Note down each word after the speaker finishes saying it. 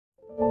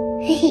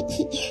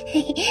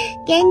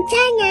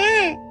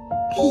괜찮아.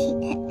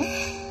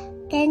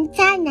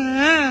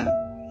 괜찮아.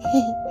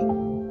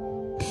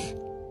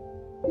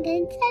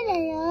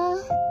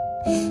 괜찮아요.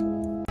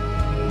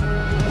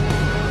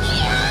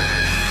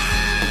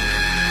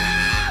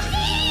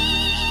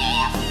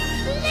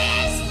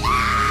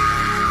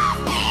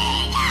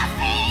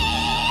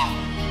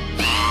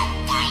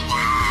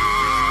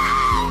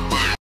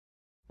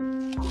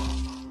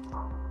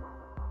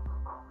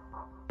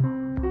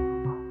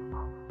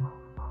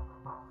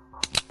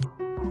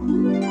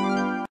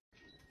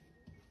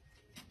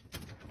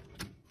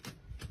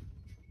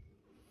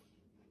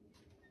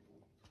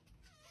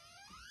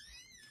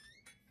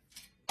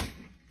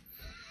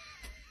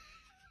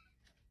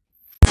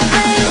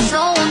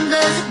 No one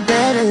does it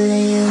better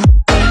than you.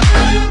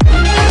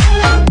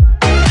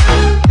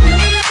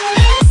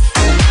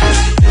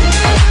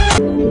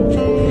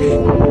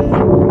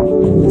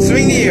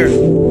 Swing here.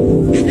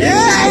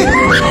 Yeah!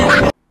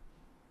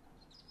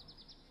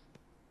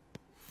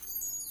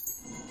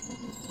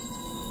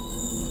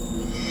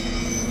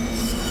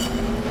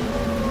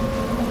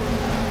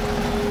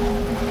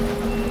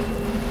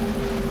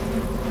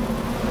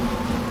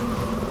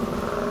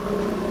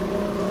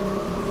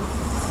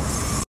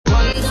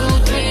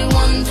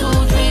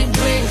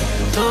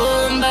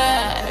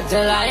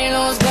 Till I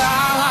lose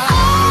God.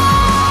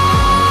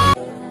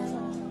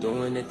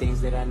 Doing the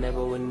things that I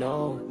never would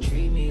know.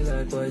 Treat me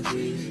like what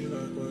these.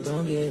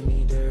 Don't get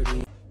me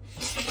dirty.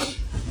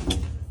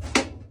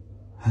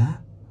 Huh?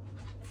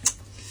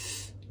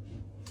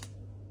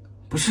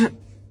 不是。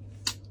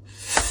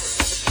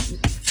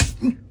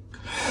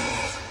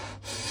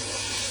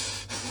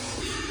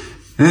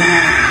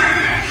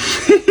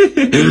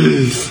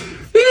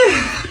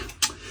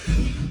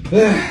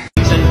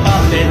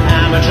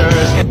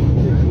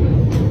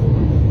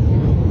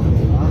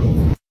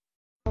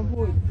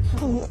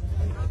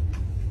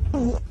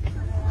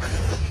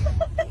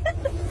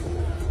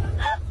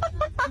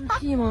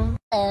屁吗？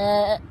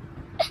哎。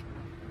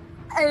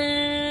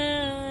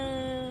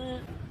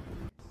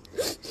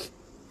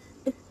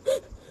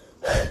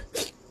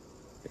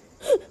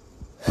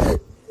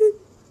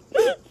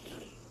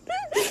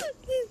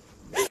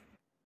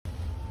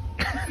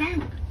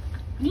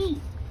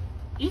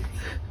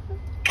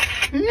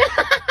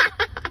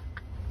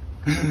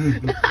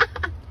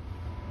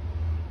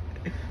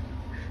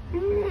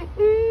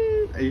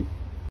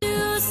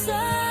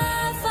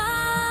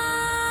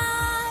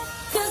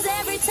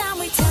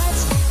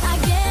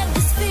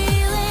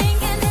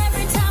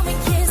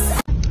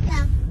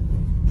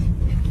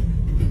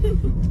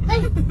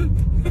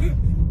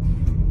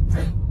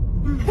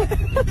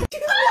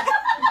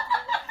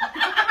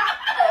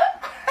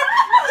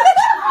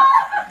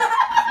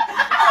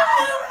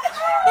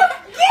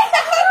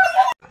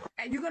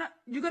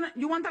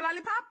You want the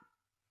lollipop?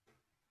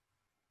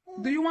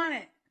 Do you want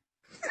it?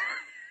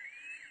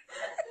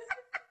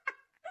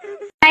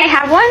 I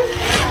have one?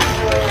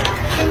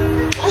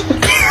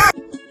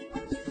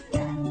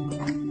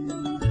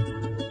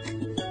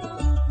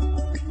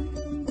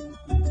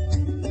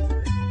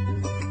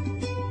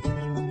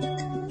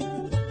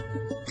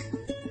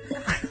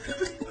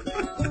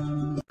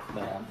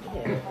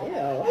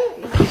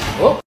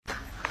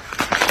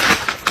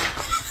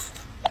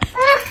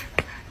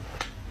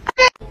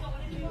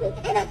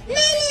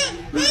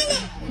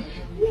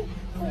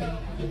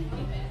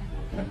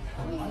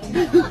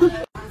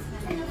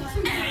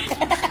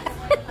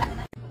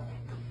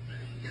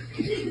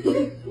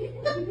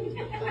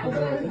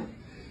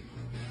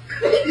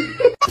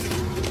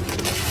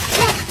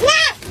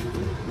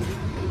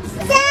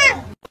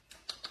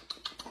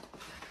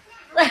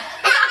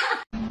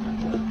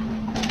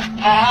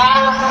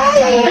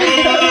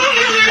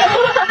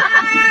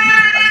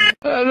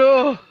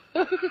 Hello.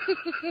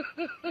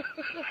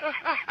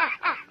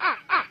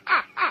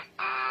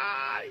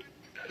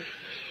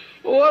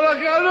 Hola,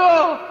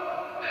 Carlos.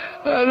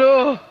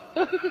 Hello.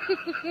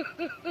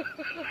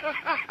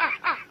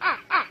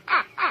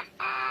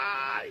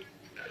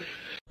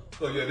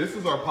 So yeah, this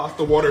is our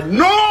pasta water.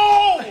 No!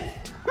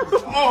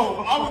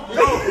 Oh, I was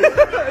yo.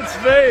 It's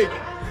fake.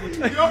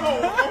 Yo,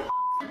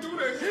 don't do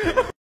that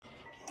shit.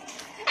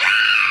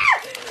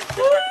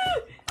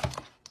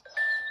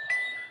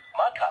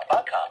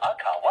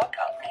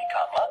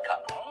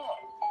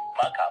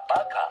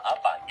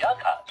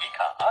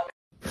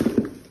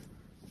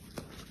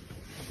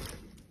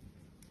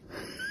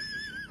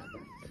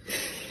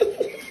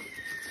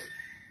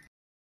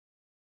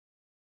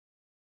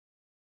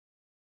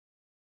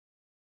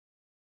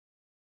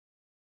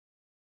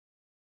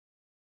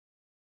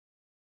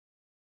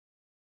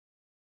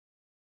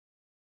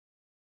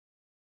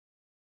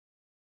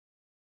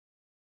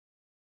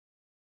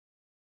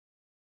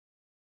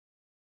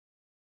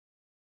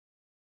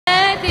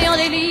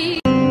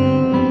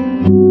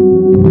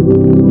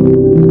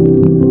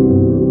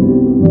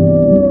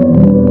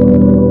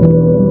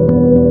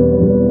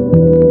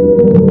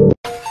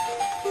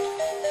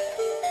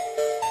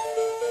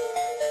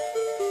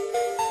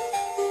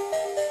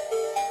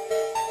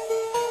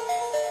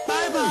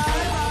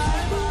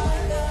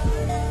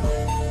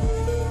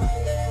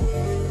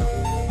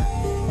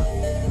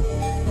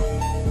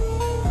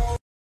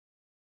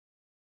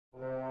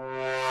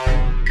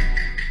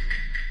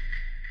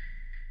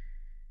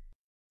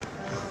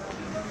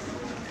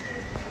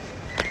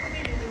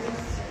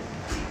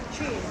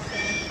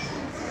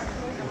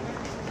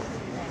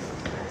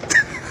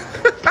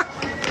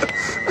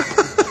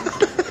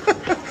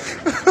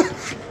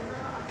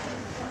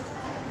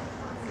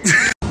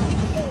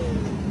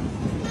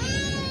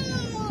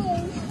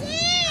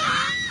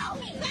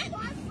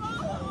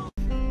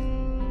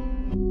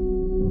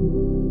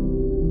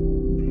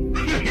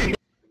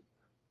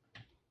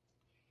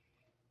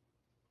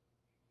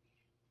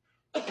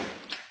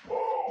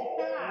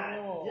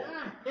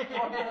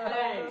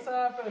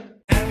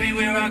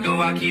 Everywhere I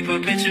go, I keep a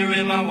picture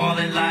in my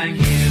wallet like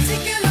you.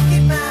 Take a look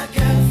at my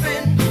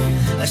girlfriend.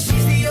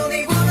 She's the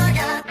only one I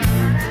got.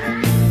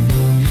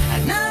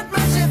 I'm not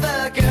much of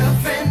a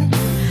girlfriend.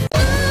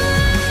 I'm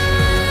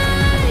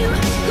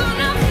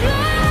gonna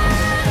fly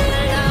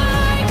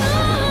like a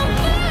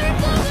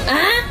bird.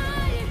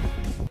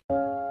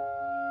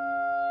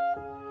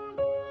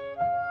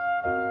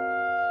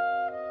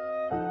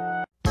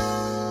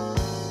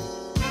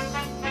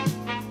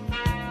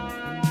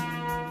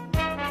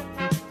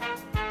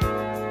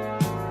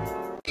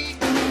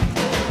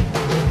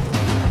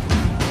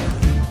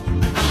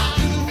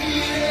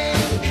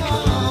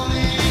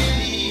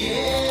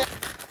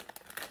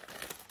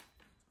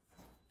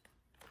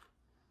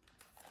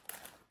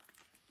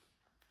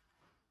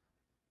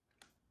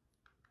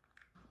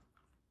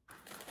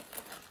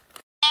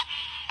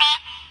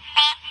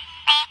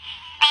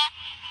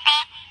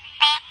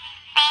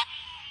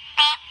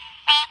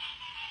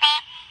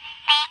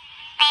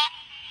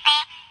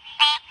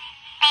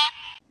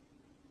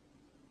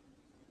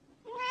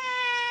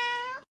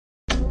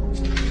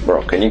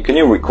 Bro, can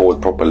you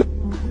record properly?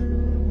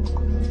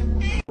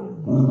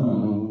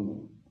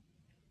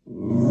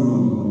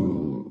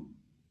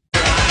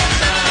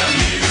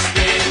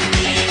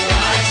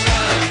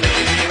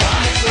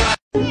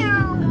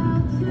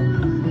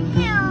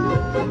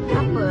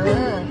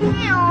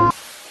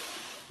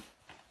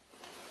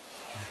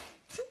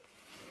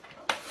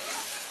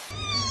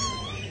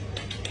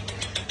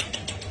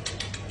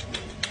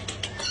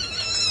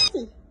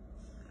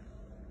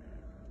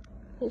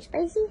 You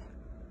spicy?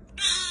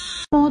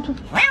 Todo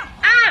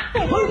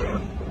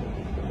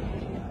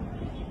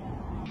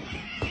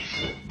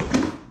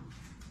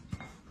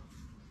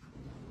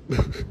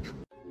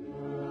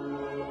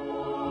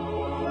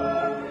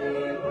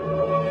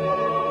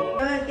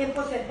el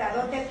tiempo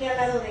sentadote aquí al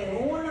lado de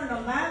uno,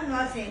 nomás, no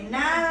hace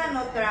nada,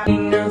 no trabaja.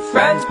 New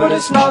friends, but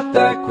it's not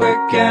that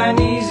quick and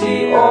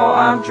easy, or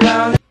I'm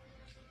drowning.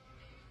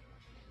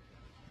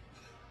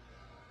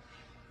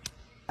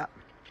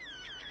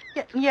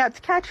 Yeah, it's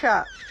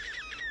ketchup.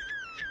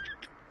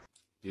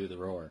 Do the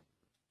roar.